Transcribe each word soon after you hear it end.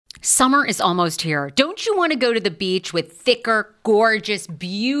Summer is almost here. Don't you want to go to the beach with thicker, gorgeous,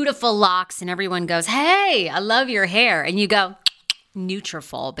 beautiful locks and everyone goes, "Hey, I love your hair." And you go,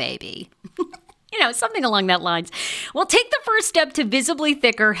 "Nutrafol, baby." Something along that lines. Well, take the first step to visibly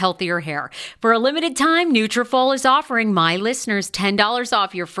thicker, healthier hair. For a limited time, Nutrafol is offering my listeners $10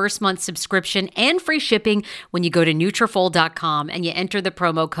 off your first month subscription and free shipping when you go to Nutrafol.com and you enter the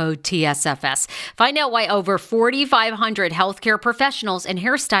promo code TSFS. Find out why over 4,500 healthcare professionals and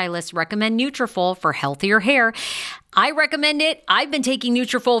hairstylists recommend Nutrafol for healthier hair. I recommend it. I've been taking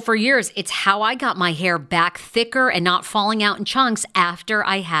Nutrafol for years. It's how I got my hair back thicker and not falling out in chunks after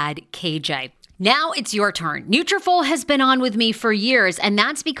I had KJ. Now it's your turn. Nutrafol has been on with me for years, and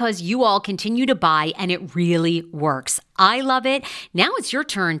that's because you all continue to buy, and it really works. I love it. Now it's your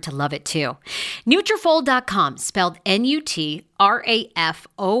turn to love it too. Nutrafol.com, spelled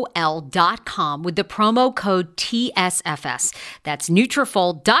Nutrafol.com with the promo code TSFS. That's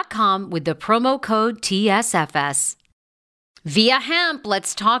Nutrafol.com with the promo code TSFS. Via Hemp,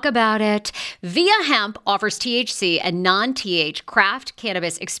 let's talk about it. Via Hemp offers THC and non-TH craft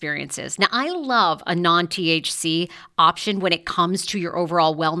cannabis experiences. Now, I love a non-THC option when it comes to your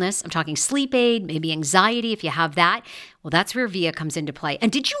overall wellness. I'm talking sleep aid, maybe anxiety if you have that. Well, that's where Via comes into play.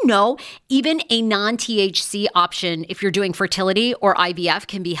 And did you know even a non-THC option, if you're doing fertility or IVF,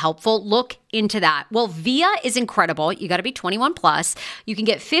 can be helpful? Look into that. Well, Via is incredible. You got to be 21 plus. You can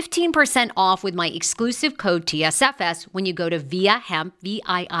get 15% off with my exclusive code TSFS when you go to Via Hemp,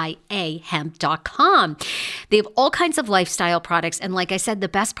 VIIA hemp.com. They have all kinds of lifestyle products. And like I said, the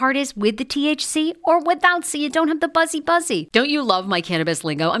best part is with the THC or without, so you don't have the buzzy. Don't you love my cannabis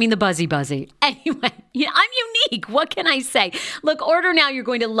lingo? I mean, the buzzy. Anyway, I'm unique. What can I say? Look, order now. You're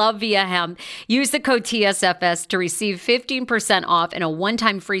going to love Via Hemp. Use the code TSFS to receive 15% off and a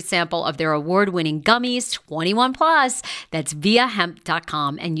one-time free sample of their award-winning gummies, 21 plus. That's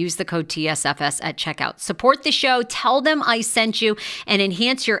viahemp.com and use the code TSFS at checkout. Support the show. Tell them I sent you and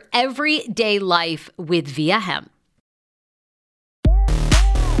enhance your everyday life with Via Hemp.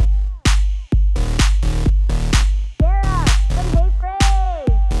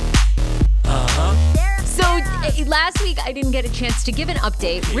 Last week, I didn't get a chance to give an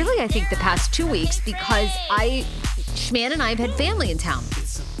update. Really, I think the past 2 weeks because Schman and I have had family in town.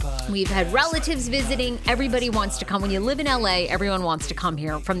 We've had relatives visiting. Everybody wants to come. When you live in LA, everyone wants to come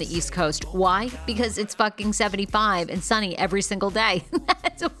here from the East Coast. Why? Because it's fucking 75 and sunny every single day.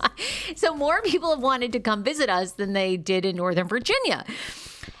 That's why. So more people have wanted to come visit us than they did in Northern Virginia.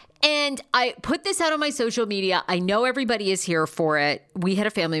 And I put this out on my social media. I know everybody is here for it. We had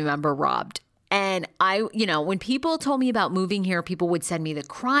a family member robbed. And when people told me about moving here, people would send me the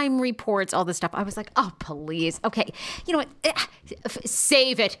crime reports, all this stuff. I was like, oh, please. Okay. You know what?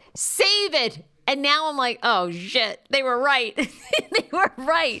 Save it. And now I'm like, oh, shit. They were right. They were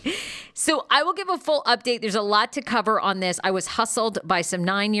right. So I will give a full update. There's a lot to cover on this. I was hustled by some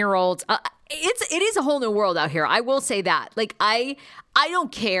 9-year-olds. It is a whole new world out here. I will say that. Like, I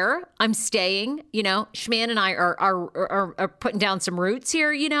don't care. I'm staying. Schman and I are putting down some roots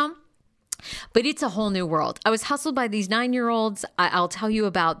here, But it's a whole new world. I was hustled by these 9-year-olds. I'll tell you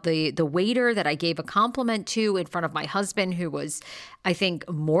about the waiter that I gave a compliment to in front of my husband, who was, I think,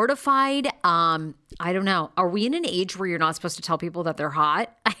 mortified. I don't know. Are we in an age where you're not supposed to tell people that they're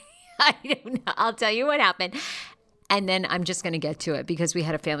hot? I don't know. I'll tell you what happened. And then I'm just going to get to it because we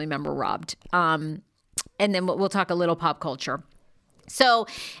had a family member robbed. And then we'll talk a little pop culture. So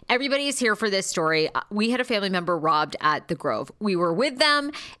everybody is here for this story. We had a family member robbed at the Grove. We were with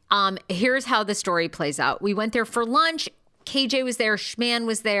them. Here's how the story plays out. We went there for lunch. KJ was there. Schman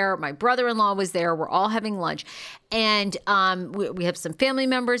was there. My brother-in-law was there. We're all having lunch. And we have some family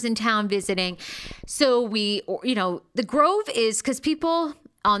members in town visiting. So the Grove is, because people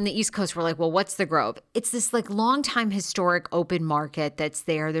on the East Coast were like, well, what's the Grove? It's this longtime historic open market that's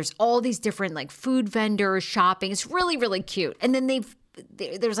there. There's all these different food vendors, shopping. It's really, really cute. And then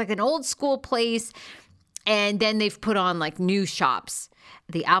there's an old school place, and then they've put on new shops.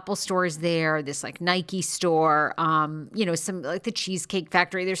 The Apple store is there, this Nike store, some the Cheesecake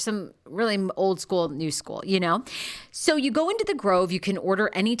Factory. There's some really old school, new school, So you go into the Grove, you can order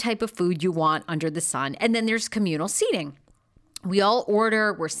any type of food you want under the sun, and then there's communal seating. We all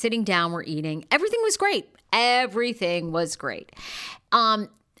order, we're sitting down, we're eating. Everything was great. And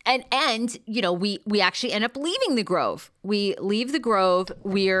we actually end up leaving the Grove. We leave the Grove.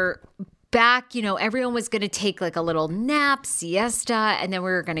 We're back, everyone was going to take a little nap, siesta, and then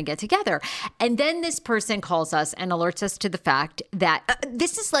we were going to get together. And then this person calls us and alerts us to the fact that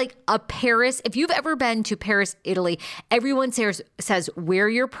this is a Paris. If you've ever been to Paris, Italy, everyone says, wear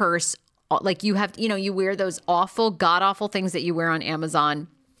your purse. You have, you wear those awful, god-awful things that you wear on Amazon.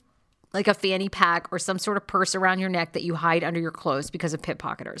 like a fanny pack or some sort of purse around your neck that you hide under your clothes because of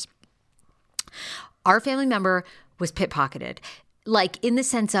pickpocketers. Our family member was pickpocketed, like in the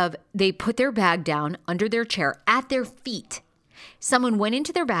sense of they put their bag down under their chair at their feet. Someone went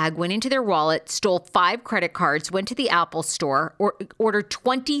into their bag, went into their wallet, stole 5 credit cards, went to the Apple store, or ordered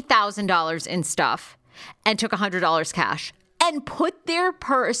 $20,000 in stuff, and took $100 cash, and put their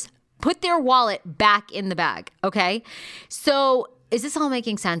wallet back in the bag, okay? So is this all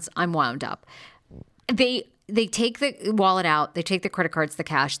making sense? I'm wound up. They take the wallet out, they take the credit cards, the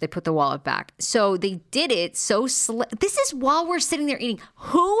cash, they put the wallet back. So they did it so this is while we're sitting there eating.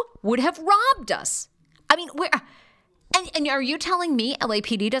 Who would have robbed us? I mean, and are you telling me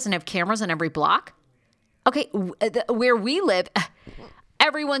LAPD doesn't have cameras on every block? Okay, where we live,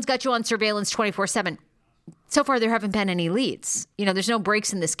 everyone's got you on surveillance 24/7. So far, there haven't been any leads. There's no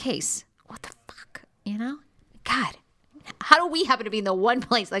breaks in this case. What the fuck? God, how do we happen to be in the one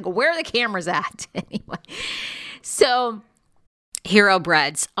place? Like, where are the cameras at? Anyway, so Hero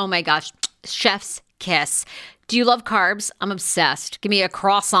Breads. Oh my gosh, chef's kiss. Do you love carbs? I'm obsessed. Give me a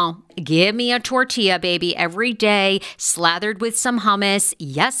croissant. Give me a tortilla, baby, every day, slathered with some hummus.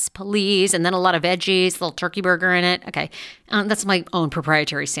 Yes, please. And then a lot of veggies, a little turkey burger in it. Okay. That's my own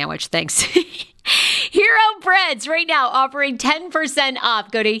proprietary sandwich. Thanks. Hero Breads right now offering 10%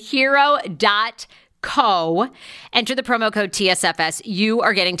 off. Go to hero.co. Enter the promo code TSFS. You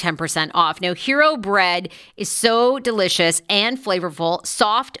are getting 10% off. Now, Hero Bread is so delicious and flavorful,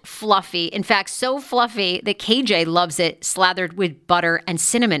 soft, fluffy. In fact, so fluffy that KJ loves it slathered with butter and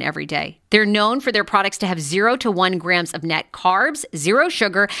cinnamon every day. They're known for their products to have 0 to 1 grams of net carbs, 0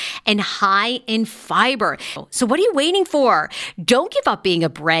 sugar, and high in fiber. So what are you waiting for? Don't give up being a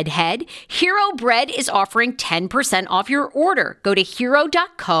breadhead. Hero Bread is offering 10% off your order. Go to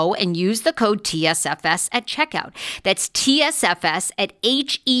hero.co and use the code TSFS at checkout. That's TSFS at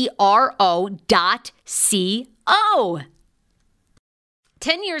HERO.CO.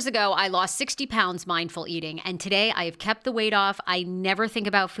 10 years ago, I lost 60 pounds mindful eating, and today I have kept the weight off. I never think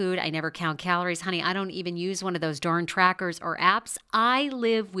about food. I never count calories. Honey, I don't even use one of those darn trackers or apps. I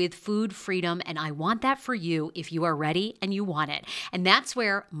live with food freedom, and I want that for you if you are ready and you want it. And that's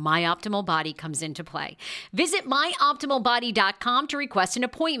where My Optimal Body comes into play. Visit myoptimalbody.com to request an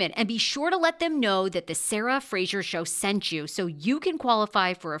appointment, and be sure to let them know that the Sarah Fraser Show sent you so you can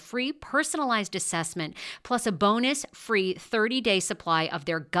qualify for a free personalized assessment plus a bonus free 30-day supply of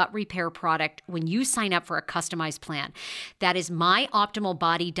their gut repair product when you sign up for a customized plan. That is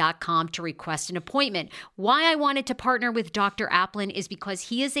myoptimalbody.com to request an appointment. Why I wanted to partner with Dr. Applin is because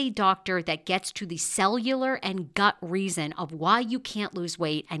he is a doctor that gets to the cellular and gut reason of why you can't lose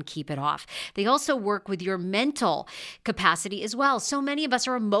weight and keep it off. They also work with your mental capacity as well. So many of us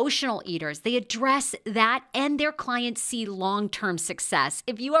are emotional eaters. They address that, and their clients see long-term success.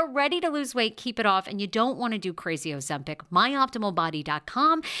 If you are ready to lose weight, keep it off, and you don't want to do crazy Ozempic, myoptimalbody.com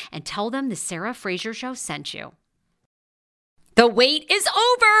and tell them the Sarah Fraser Show sent you. The wait is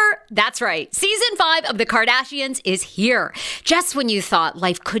over. That's right. Season 5 of The Kardashians is here. Just when you thought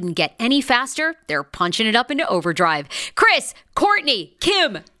life couldn't get any faster, they're punching it up into overdrive. Kris, Kourtney,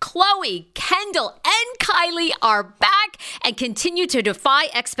 Kim, Khloé, Kendall, and Kylie are back and continue to defy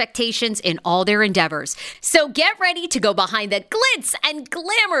expectations in all their endeavors. So get ready to go behind the glitz and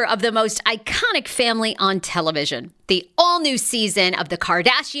glamour of the most iconic family on television. The all-new season of The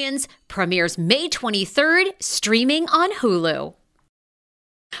Kardashians premieres May 23rd, streaming on Hulu.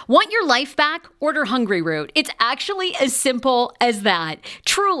 Want your life back? Order Hungryroot. It's actually as simple as that.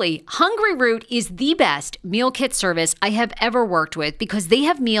 Truly, Hungryroot is the best meal kit service I have ever worked with because they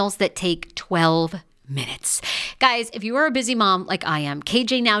have meals that take 12 minutes. Guys, if you are a busy mom like I am,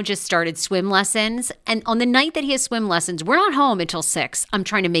 KJ now just started swim lessons. And on the night that he has swim lessons, we're not home until 6. I'm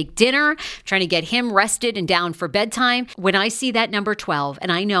trying to make dinner, trying to get him rested and down for bedtime. When I see that number 12,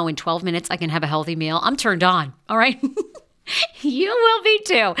 and I know in 12 minutes I can have a healthy meal, I'm turned on. All right. You will be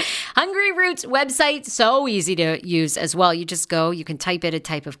too. Hungryroot's website, so easy to use as well. You just go, you can type in a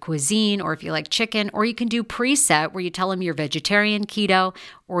type of cuisine, or if you like chicken, or you can do preset where you tell them you're vegetarian, keto,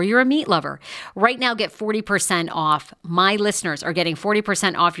 or you're a meat lover. Right now, get 40% off. My listeners are getting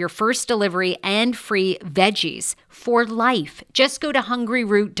 40% off your first delivery and free veggies for life. Just go to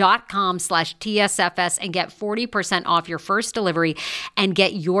hungryroot.com/TSFS and get 40% off your first delivery and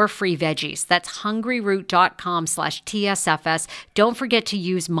get your free veggies. That's hungryroot.com/TSFS. Don't forget to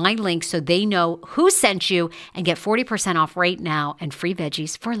use my link so they know who sent you and get 40% off right now and free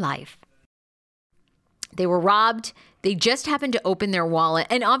veggies for life. They were robbed. They just happened to open their wallet.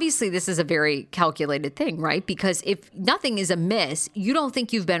 And obviously this is a very calculated thing, right? Because if nothing is amiss, you don't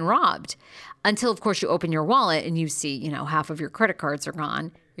think you've been robbed until, of course, you open your wallet and you see, half of your credit cards are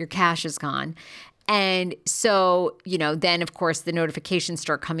gone. Your cash is gone. And so, then of course the notifications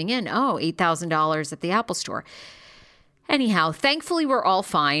start coming in. Oh, $8,000 at the Apple Store. Anyhow, thankfully we're all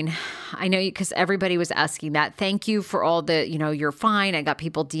fine. I know because everybody was asking that. Thank you for all the, you're fine. I got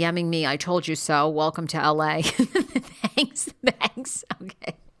people DMing me. I told you so. Welcome to LA. Thanks.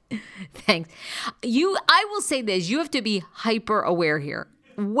 Okay. Thanks. I will say this, you have to be hyper aware here.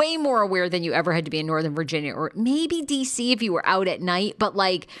 Way more aware than you ever had to be in Northern Virginia or maybe DC if you were out at night, but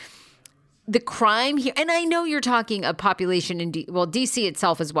like the crime here, and I know you're talking a population in DC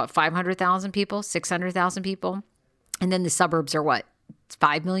itself is what, 500,000 people, 600,000 people? And then the suburbs are what,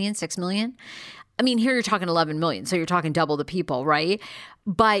 5 million, 6 million? I mean, here you're talking 11 million, so you're talking double the people, right?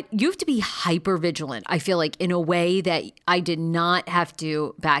 But you have to be hyper vigilant, I feel like, in a way that I did not have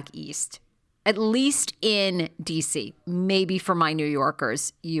to back east. At least in DC. Maybe for my New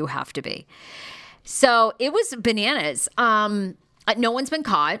Yorkers, you have to be. So it was bananas. No one's been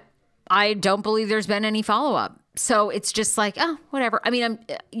caught. I don't believe there's been any follow-up. So it's just like, oh, whatever. I mean,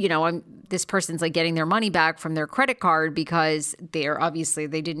 this person's like getting their money back from their credit card because they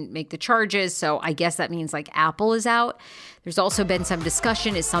didn't make the charges. So I guess that means like Apple is out. There's also been some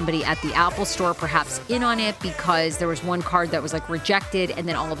discussion. Is somebody at the Apple Store perhaps in on it because there was one card that was like rejected and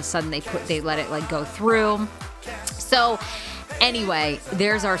then all of a sudden they let it like go through. So anyway,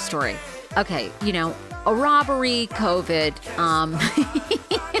 there's our story. Okay, a robbery, COVID.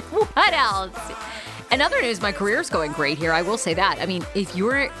 What else? In other news, my career's going great here. I will say that. I mean, if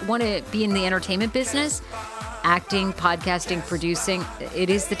you want to be in the entertainment business, acting, podcasting, producing, it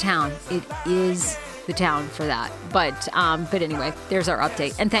is the town. It is the town for that. But anyway, there's our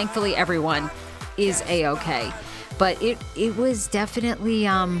update. And thankfully, everyone is A-okay. But it was definitely,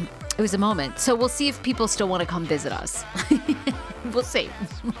 it was a moment. So we'll see if people still want to come visit us. We'll see.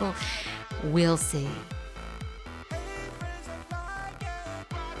 We'll see.